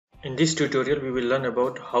In this tutorial, we will learn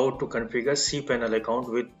about how to configure cpanel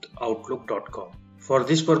account with outlook.com. For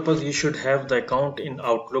this purpose, you should have the account in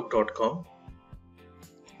outlook.com.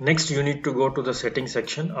 Next, you need to go to the settings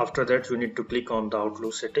section. After that, you need to click on the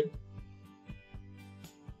Outlook setting.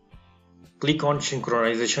 Click on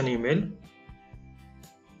synchronization email.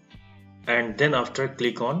 And then after,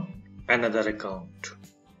 click on another account.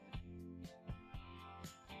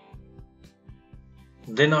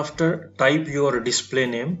 Then after, type your display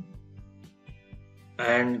name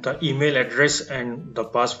and the email address and the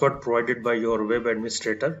password provided by your web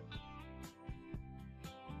administrator.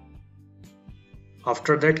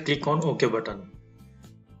 After that, click on OK button.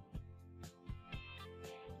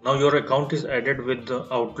 Now your account is added with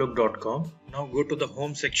the outlook.com. Now go to the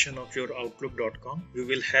home section of your outlook.com. You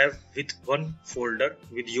will have with one folder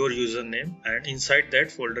with your username, and inside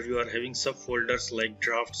that folder you are having subfolders like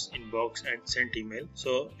drafts, inbox and sent email.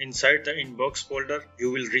 So inside the inbox folder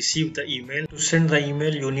you will receive the email. To send the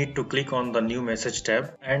email you need to click on the new message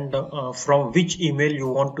tab, and from which email you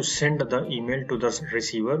want to send the email to the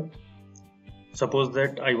receiver. Suppose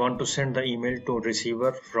that I want to send the email to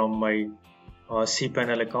receiver from my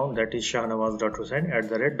cpanel account, that is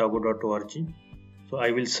shahnawaz.hussain@daagu.org. So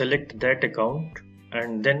I will select that account,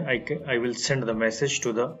 and then I will send the message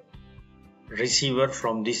to the receiver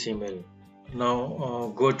from this email.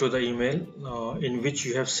 Now go to the email in which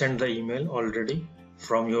you have sent the email already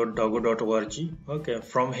from your daagu.org. Okay,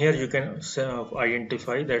 from here you can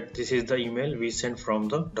identify that this is the email we sent from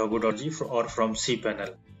the daagu.org or from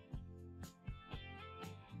cpanel.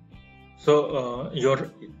 So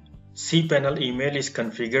your cpanel email is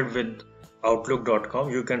configured with outlook.com.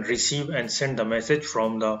 You can receive and send the message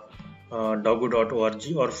from the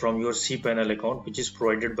daagu.org or from your cpanel account, which is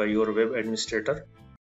provided by your web administrator.